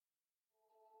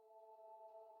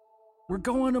We're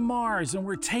going to Mars, and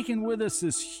we're taking with us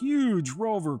this huge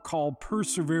rover called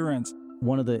Perseverance.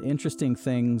 One of the interesting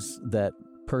things that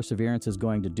Perseverance is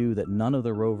going to do that none of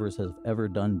the rovers have ever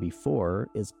done before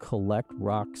is collect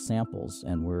rock samples,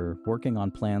 and we're working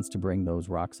on plans to bring those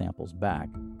rock samples back.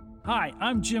 Hi,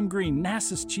 I'm Jim Green,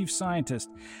 NASA's chief scientist,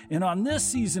 and on this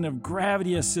season of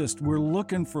Gravity Assist, we're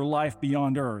looking for life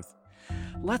beyond Earth.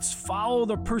 Let's follow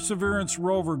the Perseverance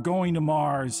rover going to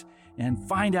Mars and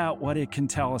find out what it can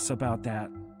tell us about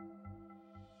that.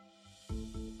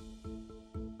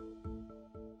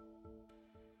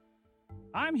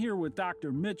 I'm here with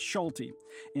Dr. Mitch Schulte,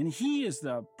 and he is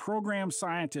the program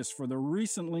scientist for the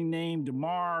recently named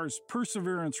Mars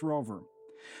Perseverance rover.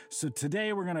 So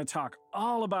today we're going to talk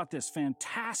all about this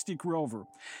fantastic rover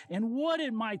and what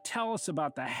it might tell us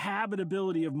about the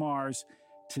habitability of Mars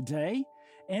today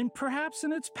and perhaps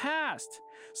in its past.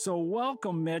 So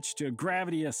welcome, Mitch, to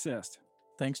Gravity Assist.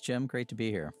 Thanks, Jim. Great to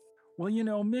be here. Well, you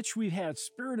know, Mitch, we've had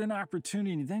spirit and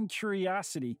opportunity, then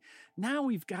curiosity. Now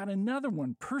we've got another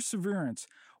one, Perseverance.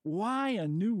 Why a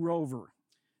new rover?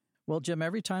 Well, Jim,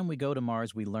 every time we go to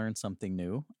Mars, we learn something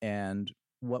new. And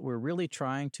what we're really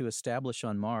trying to establish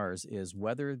on Mars is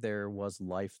whether there was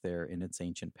life there in its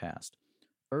ancient past.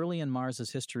 Early in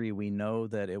Mars's history, we know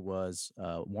that it was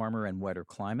a warmer and wetter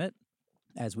climate,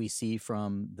 as we see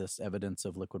from this evidence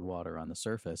of liquid water on the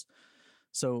surface.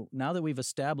 So now that we've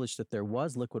established that there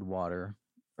was liquid water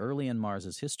early in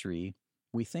Mars's history,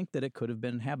 we think that it could have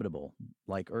been habitable,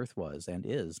 like Earth was and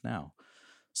is now.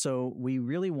 So we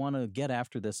really want to get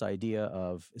after this idea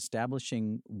of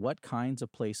establishing what kinds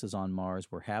of places on Mars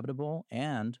were habitable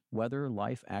and whether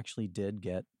life actually did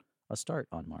get a start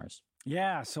on Mars.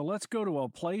 Yeah, so let's go to a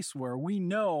place where we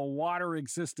know water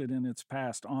existed in its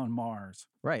past on Mars.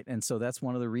 Right, and so that's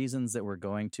one of the reasons that we're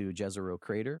going to Jezero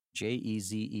Crater,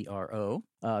 Jezero.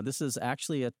 This is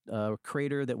actually a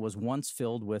crater that was once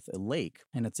filled with a lake,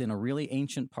 and it's in a really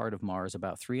ancient part of Mars,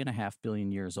 about 3.5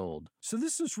 billion years old. So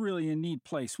this is really a neat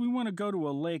place. We want to go to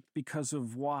a lake because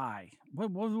of why?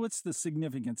 What's the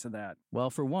significance of that?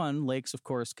 Well, for one, lakes, of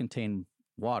course, contain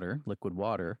water, liquid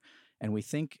water. And we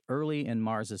think early in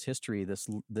Mars's history,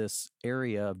 this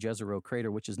area of Jezero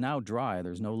Crater, which is now dry,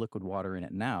 there's no liquid water in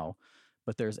it now,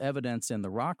 but there's evidence in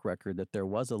the rock record that there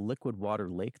was a liquid water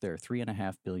lake there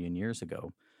 3.5 billion years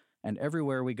ago. And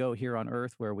everywhere we go here on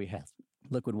Earth where we have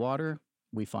liquid water,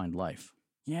 we find life.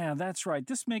 Yeah, that's right.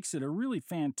 This makes it a really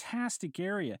fantastic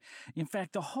area. In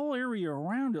fact, the whole area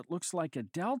around it looks like a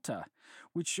delta,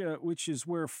 which is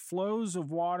where flows of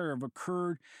water have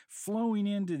occurred flowing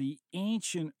into the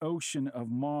ancient ocean of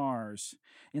Mars.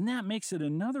 And that makes it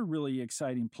another really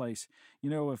exciting place. You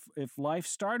know, if life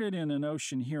started in an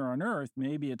ocean here on Earth,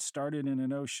 maybe it started in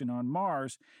an ocean on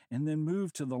Mars and then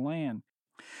moved to the land.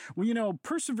 Well, you know,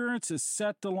 Perseverance is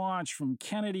set to launch from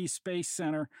Kennedy Space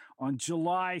Center on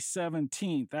July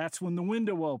 17th. That's when the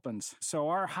window opens. So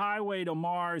our highway to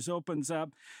Mars opens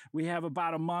up. We have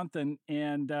about a month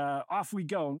and off we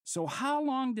go. So how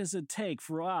long does it take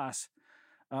for us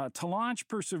to launch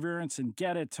Perseverance and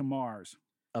get it to Mars?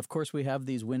 Of course, we have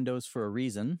these windows for a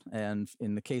reason, and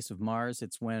in the case of Mars,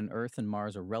 it's when Earth and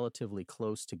Mars are relatively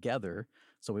close together,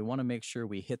 so we want to make sure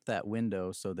we hit that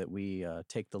window so that we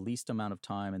take the least amount of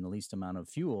time and the least amount of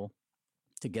fuel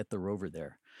to get the rover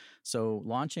there. So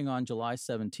launching on July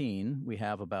 17, we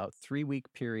have about a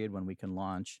 3-week period when we can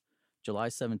launch. July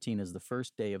 17 is the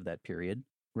first day of that period.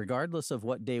 Regardless of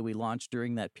what day we launch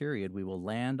during that period, we will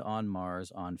land on Mars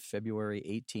on February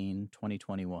 18,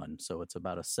 2021, so it's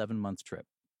about a 7-month trip.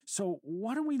 So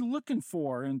what are we looking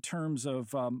for in terms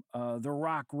of the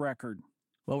rock record?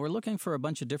 Well, we're looking for a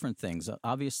bunch of different things.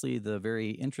 Obviously, the very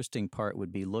interesting part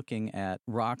would be looking at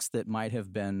rocks that might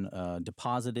have been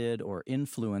deposited or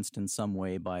influenced in some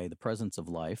way by the presence of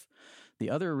life. The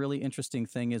other really interesting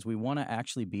thing is we want to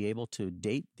actually be able to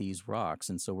date these rocks.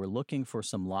 And so we're looking for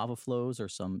some lava flows or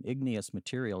some igneous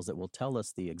materials that will tell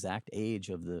us the exact age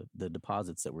of the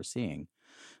deposits that we're seeing.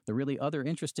 The really other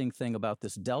interesting thing about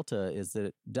this delta is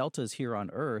that deltas here on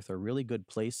Earth are really good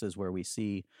places where we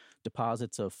see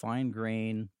deposits of fine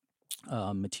grain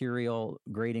material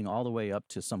grading all the way up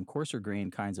to some coarser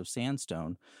grain kinds of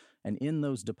sandstone. And in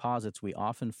those deposits, we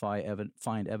often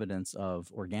find evidence of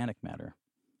organic matter.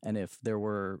 And if there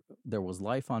was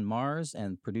life on Mars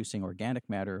and producing organic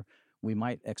matter, we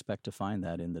might expect to find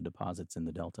that in the deposits in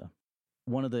the delta.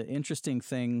 One of the interesting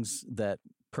things that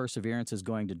Perseverance is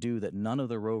going to do that none of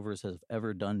the rovers have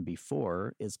ever done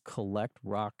before is collect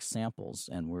rock samples,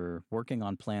 and we're working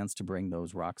on plans to bring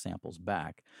those rock samples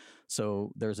back.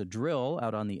 So there's a drill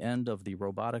out on the end of the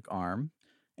robotic arm,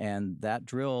 and that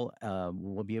drill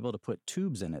will be able to put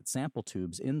tubes in it, sample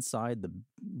tubes, inside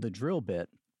the drill bit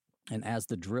And as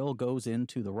the drill goes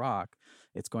into the rock,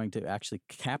 it's going to actually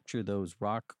capture those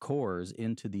rock cores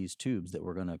into these tubes that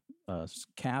we're going to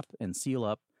cap and seal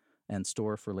up and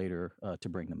store for later to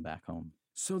bring them back home.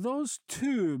 So those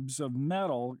tubes of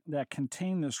metal that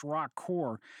contain this rock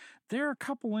core, they're a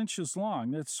couple inches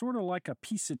long. That's sort of like a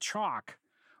piece of chalk.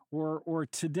 Or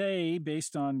today,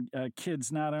 based on kids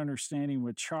not understanding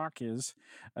what chalk is,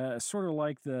 sort of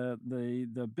like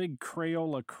the big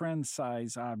Crayola Crayon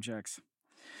size objects.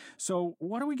 So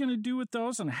what are we going to do with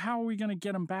those, and how are we going to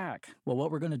get them back? Well,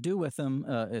 what we're going to do with them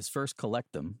is first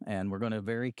collect them, and we're going to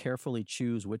very carefully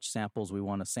choose which samples we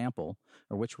want to sample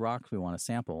or which rocks we want to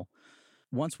sample.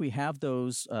 Once we have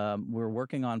those, we're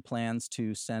working on plans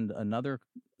to send another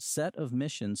set of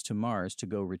missions to Mars to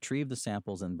go retrieve the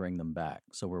samples and bring them back.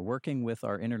 So we're working with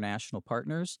our international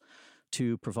partners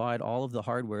to provide all of the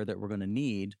hardware that we're going to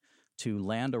need to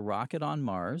land a rocket on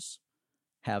Mars,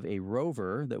 have a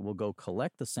rover that will go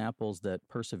collect the samples that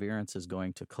Perseverance is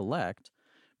going to collect,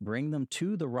 bring them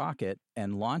to the rocket,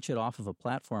 and launch it off of a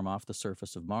platform off the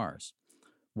surface of Mars.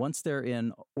 Once they're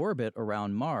in orbit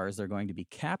around Mars, they're going to be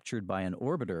captured by an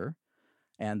orbiter,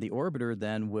 and the orbiter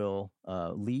then will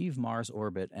leave Mars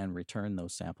orbit and return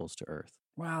those samples to Earth.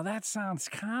 Wow, that sounds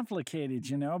complicated,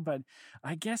 but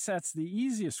I guess that's the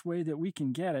easiest way that we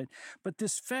can get it. But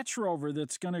this fetch rover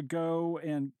that's going to go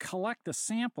and collect the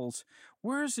samples,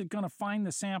 where is it going to find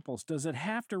the samples? Does it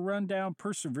have to run down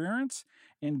Perseverance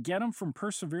and get them from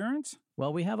Perseverance?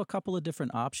 Well, we have a couple of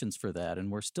different options for that,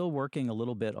 and we're still working a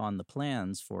little bit on the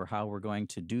plans for how we're going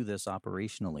to do this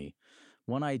operationally.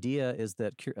 One idea is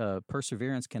that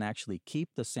Perseverance can actually keep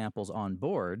the samples on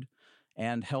board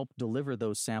and help deliver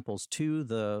those samples to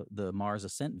the Mars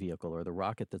ascent vehicle or the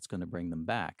rocket that's going to bring them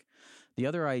back. The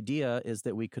other idea is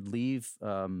that we could leave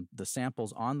the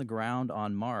samples on the ground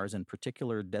on Mars in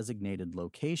particular designated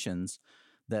locations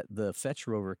that the fetch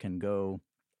rover can go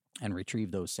and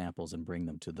retrieve those samples and bring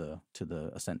them to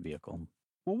the ascent vehicle.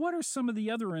 Well, what are some of the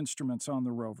other instruments on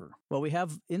the rover? Well, we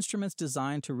have instruments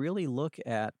designed to really look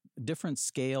at different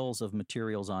scales of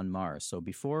materials on Mars. So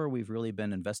before, we've really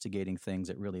been investigating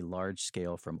things at really large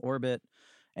scale from orbit.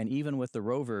 And even with the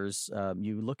rovers,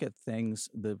 you look at things,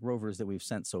 the rovers that we've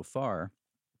sent so far,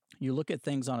 you look at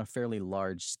things on a fairly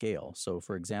large scale. So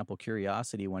for example,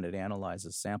 Curiosity, when it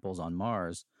analyzes samples on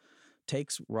Mars,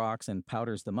 takes rocks and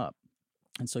powders them up.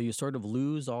 And so you sort of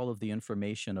lose all of the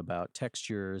information about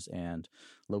textures and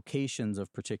locations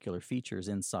of particular features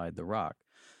inside the rock.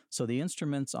 So the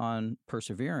instruments on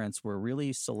Perseverance were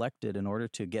really selected in order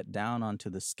to get down onto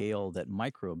the scale that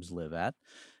microbes live at.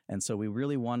 And so we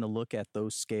really want to look at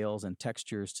those scales and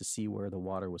textures to see where the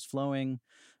water was flowing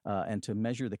and to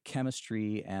measure the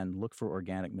chemistry and look for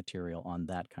organic material on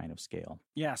that kind of scale.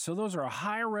 Yeah, so those are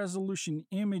high resolution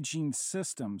imaging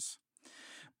systems.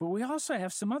 But we also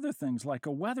have some other things like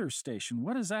a weather station.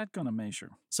 What is that going to measure?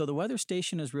 So the weather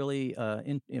station is really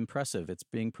impressive. It's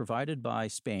being provided by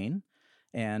Spain,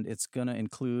 and it's going to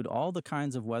include all the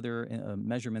kinds of weather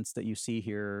measurements that you see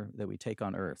here that we take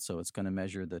on Earth. So it's going to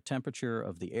measure the temperature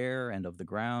of the air and of the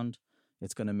ground.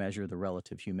 It's going to measure the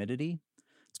relative humidity.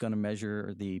 It's going to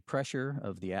measure the pressure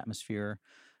of the atmosphere.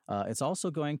 It's also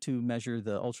going to measure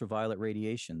the ultraviolet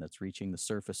radiation that's reaching the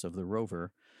surface of the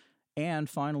rover. And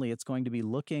finally, it's going to be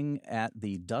looking at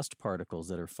the dust particles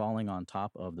that are falling on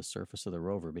top of the surface of the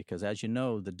rover, because as you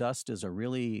know, the dust is a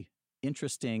really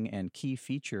interesting and key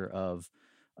feature of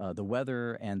the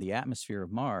weather and the atmosphere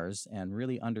of Mars, and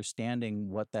really understanding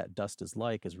what that dust is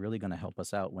like is really going to help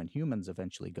us out when humans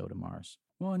eventually go to Mars.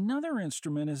 Well, another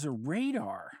instrument is a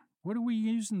radar. What are we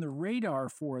using the radar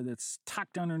for that's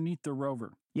tucked underneath the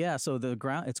rover? Yeah, so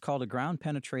it's called a ground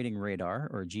penetrating radar,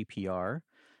 or GPR.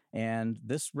 And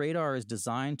this radar is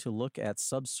designed to look at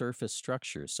subsurface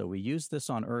structures. So we use this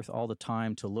on Earth all the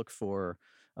time to look for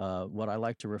what I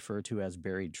like to refer to as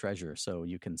buried treasure. So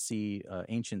you can see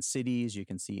ancient cities, you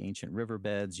can see ancient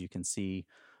riverbeds, you can see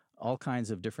all kinds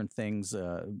of different things,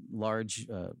 large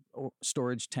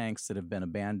storage tanks that have been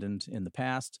abandoned in the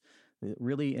past.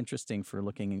 Really interesting for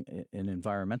looking in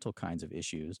environmental kinds of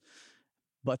issues.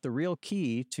 But the real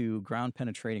key to ground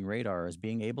penetrating radar is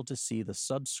being able to see the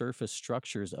subsurface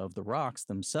structures of the rocks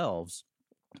themselves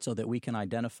so that we can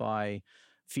identify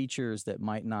features that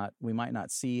we might not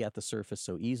see at the surface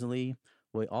so easily.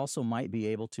 We also might be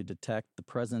able to detect the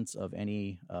presence of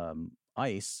any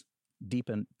ice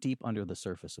deep under the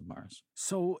surface of Mars.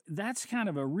 So that's kind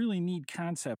of a really neat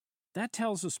concept. That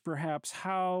tells us perhaps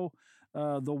how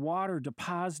the water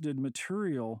deposited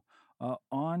material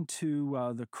onto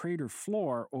the crater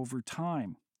floor over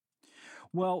time.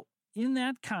 Well, in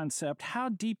that concept, how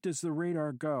deep does the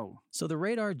radar go? So the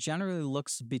radar generally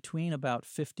looks between about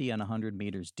 50 and 100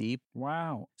 meters deep.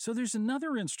 Wow. So there's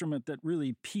another instrument that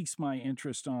really piques my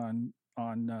interest on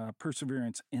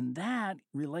Perseverance, and that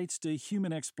relates to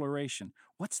human exploration.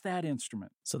 What's that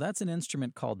instrument? So that's an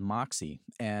instrument called MOXIE,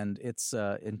 and it's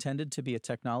intended to be a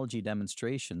technology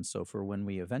demonstration. So for when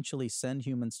we eventually send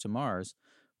humans to Mars,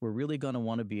 we're really going to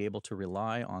want to be able to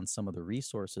rely on some of the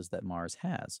resources that Mars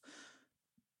has.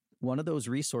 One of those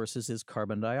resources is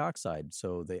carbon dioxide.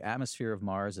 So the atmosphere of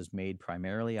Mars is made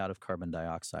primarily out of carbon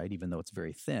dioxide, even though it's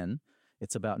very thin.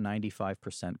 It's about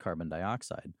 95% carbon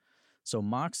dioxide. So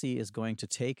MOXIE is going to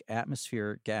take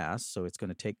atmospheric gas, so it's going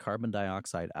to take carbon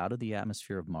dioxide out of the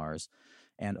atmosphere of Mars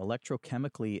and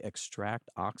electrochemically extract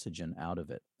oxygen out of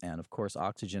it. And of course,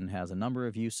 oxygen has a number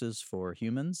of uses for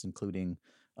humans, including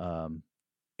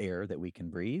air that we can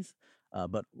breathe.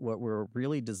 But what we're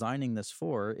really designing this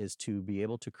for is to be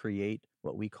able to create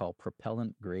what we call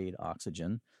propellant-grade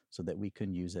oxygen so that we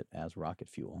can use it as rocket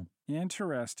fuel.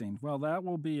 Interesting. Well, that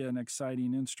will be an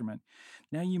exciting instrument.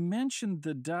 Now, you mentioned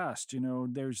the dust.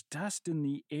 There's dust in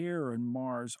the air on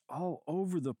Mars all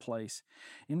over the place.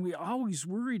 And we always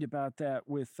worried about that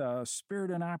with Spirit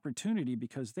and Opportunity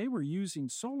because they were using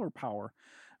solar power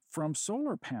from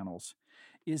solar panels.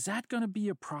 Is that going to be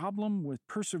a problem with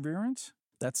Perseverance?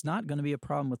 That's not going to be a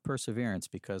problem with Perseverance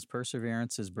because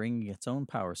Perseverance is bringing its own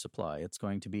power supply. It's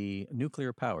going to be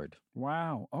nuclear powered.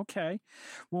 Wow. Okay.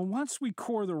 Well, once we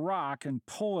core the rock and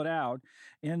pull it out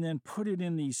and then put it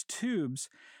in these tubes,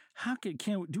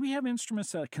 do we have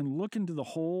instruments that can look into the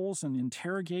holes and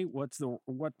interrogate what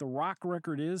the rock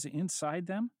record is inside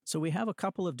them? So we have a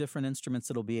couple of different instruments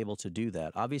that'll be able to do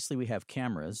that. Obviously, we have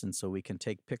cameras, and so we can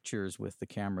take pictures with the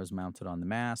cameras mounted on the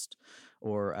mast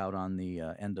or out on the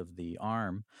end of the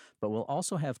arm. But we'll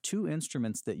also have two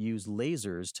instruments that use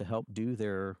lasers to help do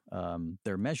their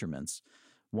measurements.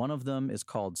 One of them is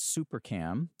called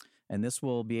SuperCam, and this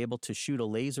will be able to shoot a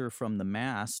laser from the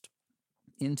mast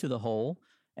into the hole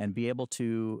and be able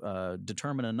to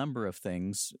determine a number of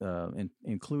things,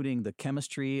 including the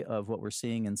chemistry of what we're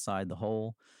seeing inside the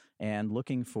hole and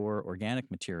looking for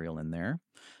organic material in there.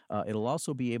 It'll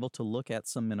also be able to look at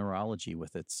some mineralogy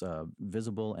with its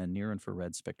visible and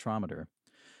near-infrared spectrometer.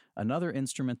 Another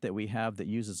instrument that we have that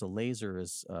uses a laser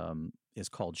is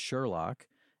called Sherlock,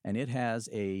 and it has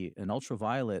an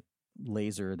ultraviolet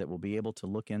laser that will be able to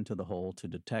look into the hole to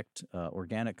detect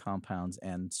organic compounds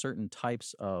and certain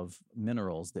types of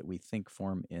minerals that we think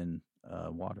form in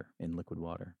liquid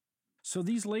water. So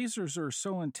these lasers are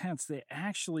so intense they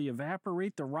actually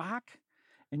evaporate the rock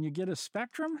and you get a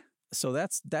spectrum? So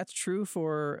that's true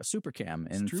for SuperCam.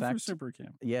 It's true for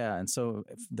SuperCam. Yeah, and so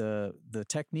the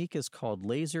technique is called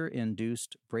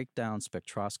laser-induced breakdown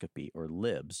spectroscopy, or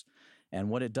LIBS. And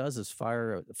what it does is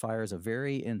fires a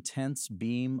very intense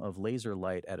beam of laser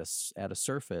light at a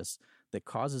surface that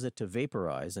causes it to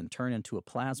vaporize and turn into a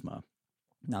plasma.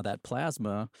 Now that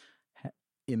plasma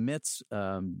emits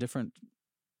different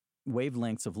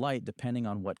wavelengths of light depending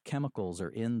on what chemicals are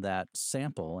in that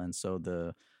sample, and so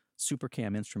the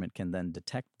SuperCam instrument can then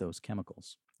detect those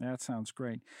chemicals. That sounds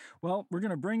great. Well, we're going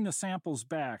to bring the samples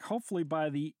back, hopefully by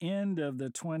the end of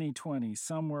the 2020s,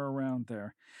 somewhere around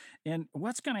there. And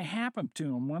what's going to happen to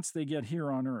them once they get here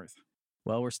on Earth?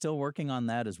 Well, we're still working on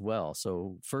that as well.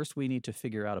 So first we need to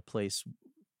figure out a place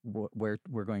where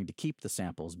we're going to keep the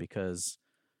samples, because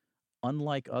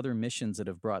unlike other missions that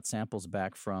have brought samples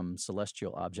back from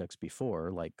celestial objects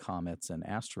before, like comets and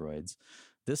asteroids,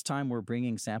 this time we're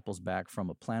bringing samples back from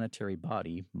a planetary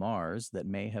body, Mars, that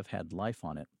may have had life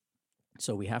on it.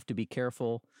 So we have to be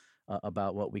careful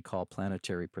about what we call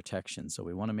planetary protection. So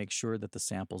we want to make sure that the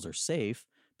samples are safe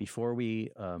before we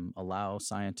allow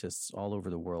scientists all over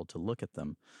the world to look at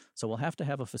them. So we'll have to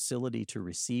have a facility to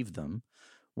receive them.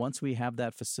 Once we have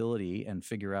that facility and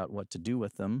figure out what to do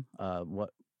with them, what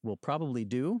we'll probably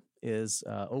do is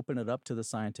open it up to the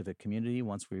scientific community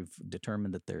once we've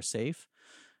determined that they're safe,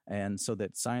 and so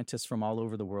that scientists from all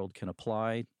over the world can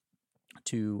apply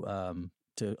to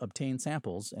obtain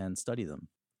samples and study them.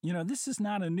 This is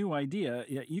not a new idea.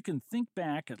 You can think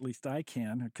back, at least I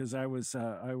can, because I was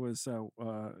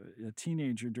a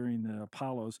teenager during the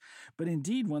Apollos. But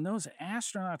indeed, when those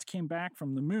astronauts came back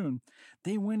from the moon,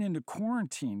 they went into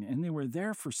quarantine, and they were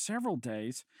there for several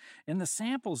days. And the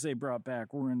samples they brought back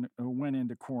went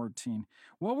into quarantine.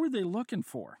 What were they looking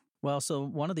for? Well, so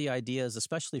one of the ideas,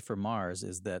 especially for Mars,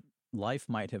 is that life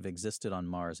might have existed on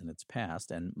Mars in its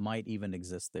past and might even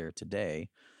exist there today.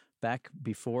 Back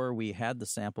before we had the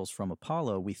samples from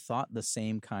Apollo, we thought the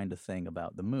same kind of thing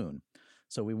about the moon.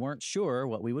 So we weren't sure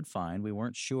what we would find. We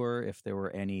weren't sure if there were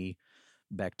any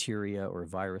bacteria or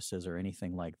viruses or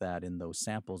anything like that in those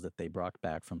samples that they brought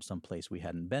back from someplace we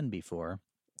hadn't been before.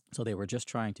 So they were just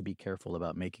trying to be careful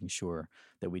about making sure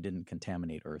that we didn't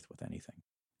contaminate Earth with anything.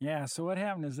 Yeah, so what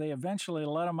happened is they eventually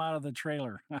let them out of the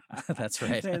trailer. That's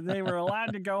right. They were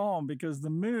allowed to go home because the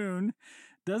moon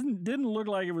didn't look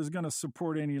like it was going to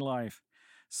support any life.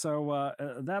 So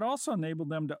that also enabled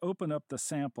them to open up the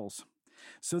samples.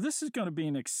 So this is going to be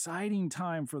an exciting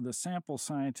time for the sample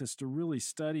scientists to really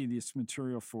study this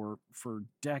material for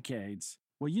decades.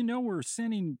 Well, we're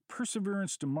sending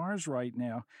Perseverance to Mars right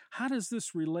now. How does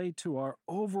this relate to our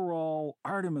overall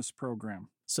Artemis program?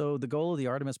 So the goal of the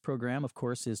Artemis program, of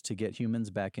course, is to get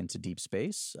humans back into deep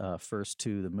space, first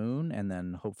to the moon and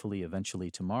then hopefully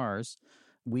eventually to Mars.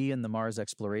 We in the Mars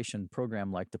exploration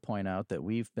program like to point out that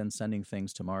we've been sending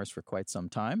things to Mars for quite some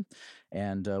time,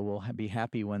 and we'll be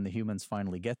happy when the humans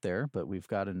finally get there. But we've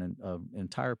got an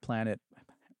entire planet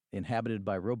inhabited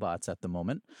by robots at the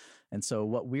moment. And so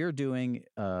what we're doing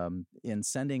in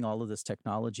sending all of this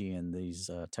technology and these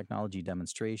technology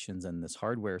demonstrations and this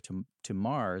hardware to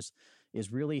Mars is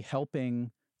really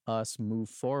helping us move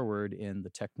forward in the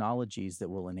technologies that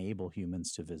will enable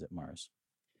humans to visit Mars.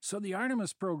 So the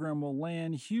Artemis program will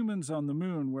land humans on the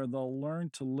moon where they'll learn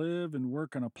to live and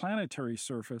work on a planetary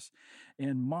surface.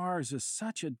 And Mars is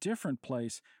such a different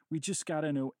place. We just got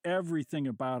to know everything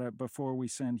about it before we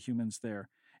send humans there.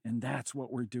 And that's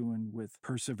what we're doing with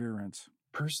Perseverance.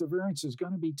 Perseverance is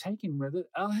going to be taking with it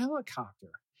a helicopter.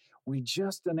 We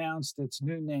just announced its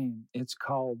new name. It's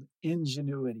called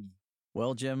Ingenuity.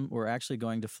 Well, Jim, we're actually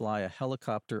going to fly a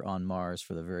helicopter on Mars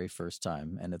for the very first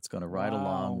time, and it's going to ride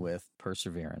along with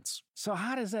Perseverance. So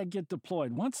how does that get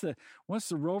deployed? Once the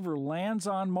rover lands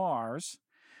on Mars,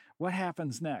 what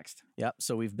happens next? Yep,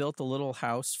 so we've built a little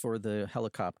house for the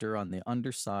helicopter on the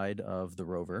underside of the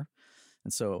rover.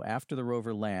 And so after the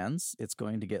rover lands, it's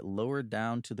going to get lowered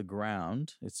down to the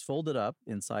ground. It's folded up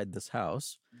inside this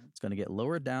house. It's going to get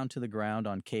lowered down to the ground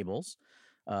on cables.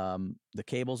 The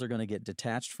cables are going to get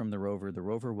detached from the rover. The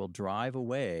rover will drive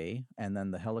away, and then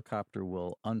the helicopter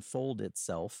will unfold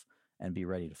itself and be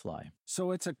ready to fly.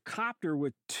 So it's a copter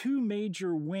with two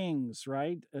major wings,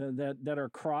 right, that are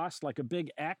crossed like a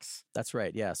big X? That's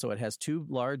right, yeah. So it has two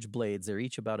large blades. They're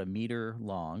each about 1 meter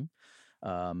long.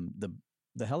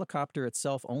 The helicopter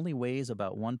itself only weighs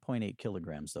about 1.8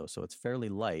 kilograms, though, so it's fairly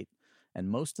light. And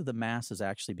most of the mass is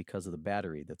actually because of the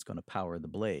battery that's going to power the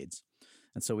blades.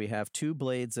 And so we have two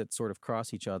blades that sort of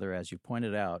cross each other, as you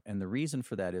pointed out. And the reason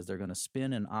for that is they're going to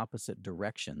spin in opposite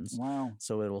directions. Wow.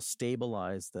 So it'll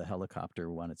stabilize the helicopter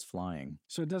when it's flying.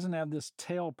 So it doesn't have this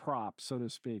tail prop, so to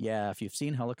speak. Yeah, if you've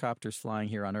seen helicopters flying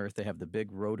here on Earth, they have the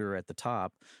big rotor at the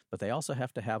top, but they also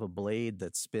have to have a blade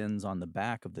that spins on the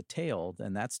back of the tail,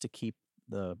 and that's to keep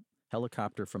the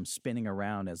helicopter from spinning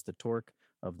around as the torque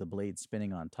of the blade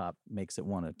spinning on top makes it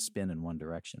want to spin in one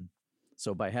direction.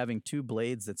 So by having two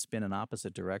blades that spin in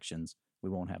opposite directions, we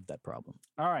won't have that problem.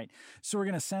 All right. So we're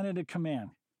going to send it a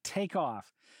command, take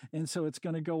off. And so it's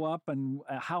going to go up, and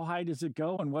how high does it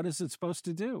go, and what is it supposed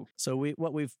to do? So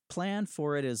what we've planned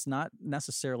for it is not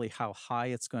necessarily how high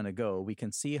it's going to go. We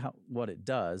can see what it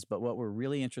does, but what we're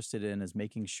really interested in is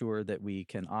making sure that we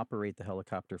can operate the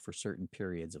helicopter for certain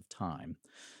periods of time.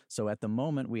 So at the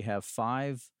moment, we have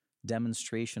 5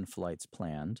 demonstration flights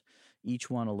planned, each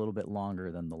one a little bit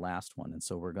longer than the last one. And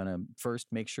so we're going to first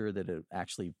make sure that it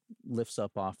actually lifts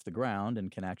up off the ground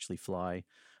and can actually fly.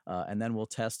 And then we'll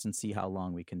test and see how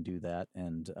long we can do that.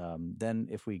 And then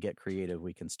if we get creative,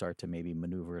 we can start to maybe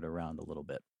maneuver it around a little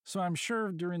bit. So I'm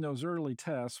sure during those early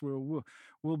tests,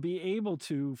 we'll be able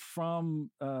to,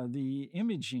 from the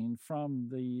imaging from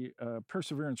the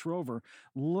Perseverance rover,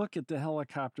 look at the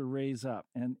helicopter raise up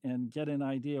and get an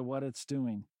idea what it's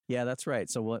doing. Yeah, that's right.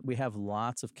 So we have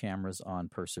lots of cameras on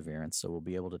Perseverance, so we'll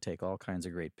be able to take all kinds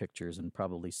of great pictures and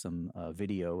probably some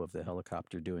video of the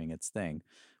helicopter doing its thing.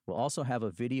 We'll also have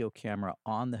a video camera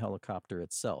on the helicopter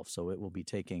itself, so it will be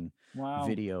taking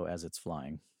video as it's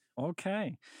flying.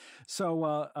 Okay.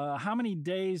 So how many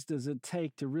days does it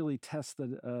take to really test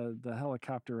the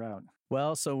helicopter out?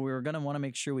 Well, so we're going to want to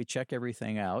make sure we check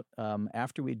everything out.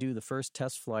 After we do the first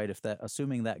test flight,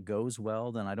 assuming that goes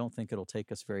well, then I don't think it'll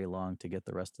take us very long to get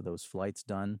the rest of those flights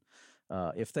done.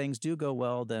 If things do go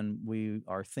well, then we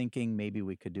are thinking maybe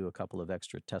we could do a couple of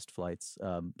extra test flights.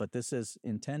 But this is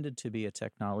intended to be a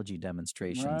technology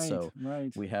demonstration. So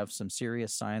we have some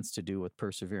serious science to do with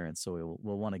Perseverance. So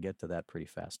we'll want to get to that pretty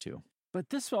fast, too. But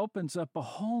this opens up a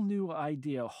whole new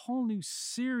idea, a whole new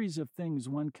series of things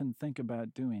one can think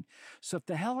about doing. So if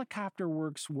the helicopter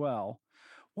works well,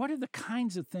 What are the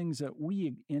kinds of things that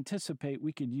we anticipate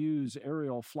we could use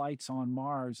aerial flights on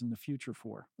Mars in the future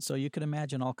for? So you could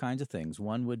imagine all kinds of things.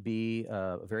 One would be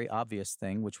a very obvious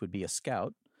thing, which would be a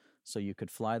scout. So you could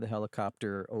fly the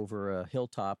helicopter over a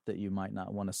hilltop that you might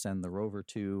not want to send the rover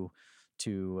to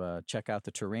check out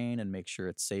the terrain and make sure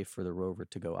it's safe for the rover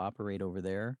to go operate over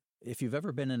there. If you've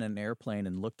ever been in an airplane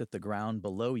and looked at the ground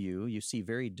below you, you see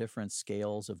very different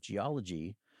scales of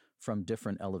geology from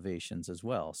different elevations as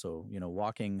well. So,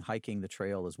 hiking the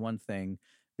trail is one thing.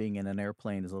 Being in an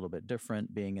airplane is a little bit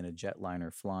different. Being in a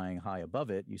jetliner flying high above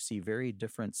it, you see very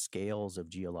different scales of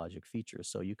geologic features.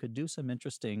 So you could do some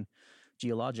interesting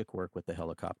geologic work with the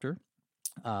helicopter.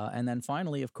 And then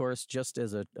finally, of course, just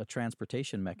as a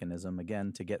transportation mechanism,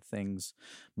 again, to get things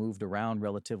moved around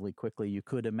relatively quickly, you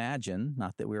could imagine,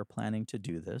 not that we were planning to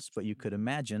do this, but you could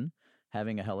imagine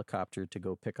having a helicopter to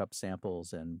go pick up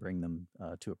samples and bring them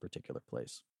to a particular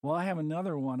place. Well, I have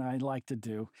another one I'd like to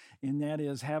do, and that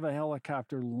is have a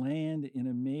helicopter land in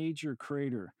a major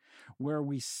crater where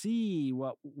we see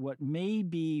what may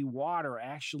be water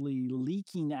actually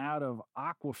leaking out of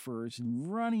aquifers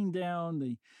and running down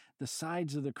the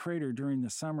sides of the crater during the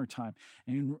summertime,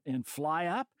 and fly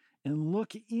up and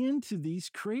look into these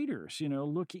craters,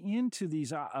 look into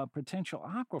these potential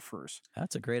aquifers.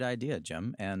 That's a great idea,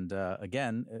 Jim. And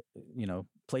again,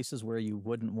 places where you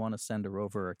wouldn't want to send a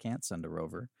rover or can't send a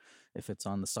rover, if it's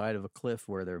on the side of a cliff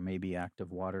where there may be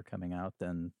active water coming out,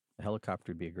 then a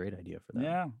helicopter would be a great idea for that.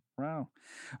 Yeah, wow.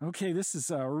 Okay, this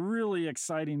is a really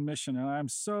exciting mission, and I'm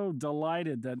so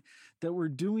delighted that we're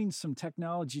doing some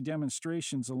technology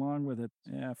demonstrations along with it.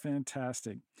 Yeah,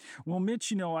 fantastic. Well,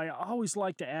 Mitch, I always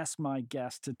like to ask my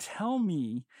guests to tell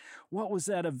me what was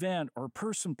that event or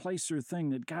person, place, or thing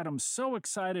that got them so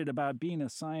excited about being a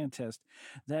scientist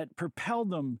that propelled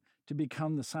them to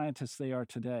become the scientists they are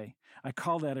today. I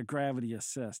call that a gravity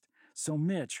assist. So,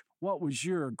 Mitch, what was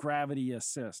your gravity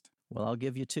assist? Well, I'll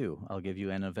give you two. I'll give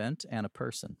you an event and a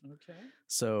person. Okay.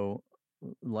 So,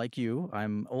 like you,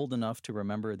 I'm old enough to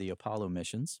remember the Apollo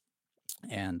missions.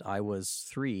 And I was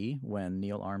 3 when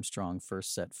Neil Armstrong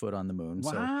first set foot on the moon.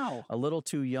 Wow. So a little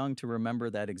too young to remember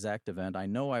that exact event. I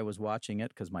know I was watching it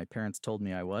because my parents told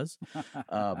me I was.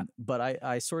 But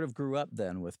I sort of grew up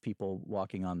then with people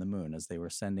walking on the moon as they were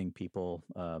sending people,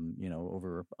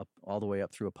 all the way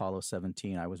up through Apollo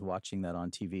 17. I was watching that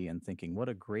on TV and thinking, what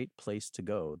a great place to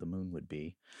go the moon would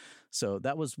be. So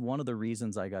that was one of the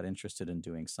reasons I got interested in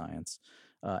doing science.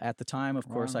 At the time, of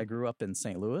course, I grew up in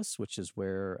St. Louis, which is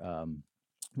where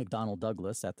McDonnell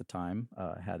Douglas at the time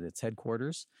had its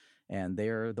headquarters, and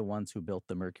they're the ones who built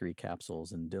the Mercury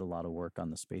capsules and did a lot of work on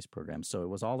the space program. So it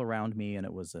was all around me, and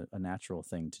it was a natural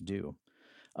thing to do.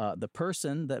 The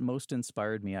person that most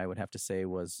inspired me, I would have to say,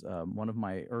 was one of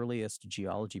my earliest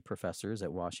geology professors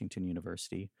at Washington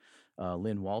University,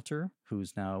 Lynn Walter,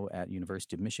 who's now at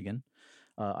University of Michigan.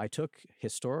 I took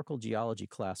historical geology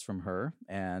class from her,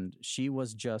 and she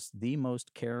was just the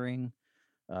most caring,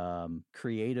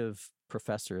 creative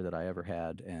professor that I ever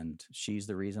had, and she's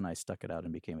the reason I stuck it out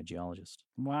and became a geologist.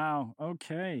 Wow.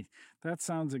 Okay. That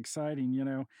sounds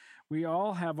exciting. We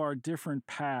all have our different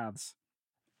paths.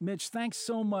 Mitch, thanks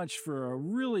so much for a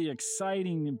really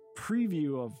exciting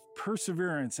preview of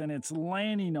Perseverance and its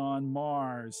landing on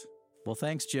Mars. Well,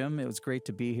 thanks, Jim. It was great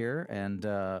to be here, and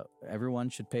everyone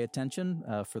should pay attention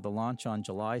for the launch on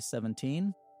July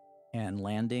 17 and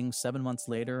landing 7 months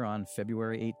later on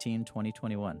February 18,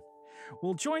 2021.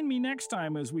 Well, join me next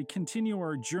time as we continue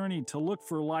our journey to look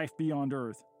for life beyond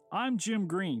Earth. I'm Jim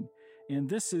Green, and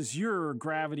this is your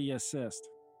Gravity Assist.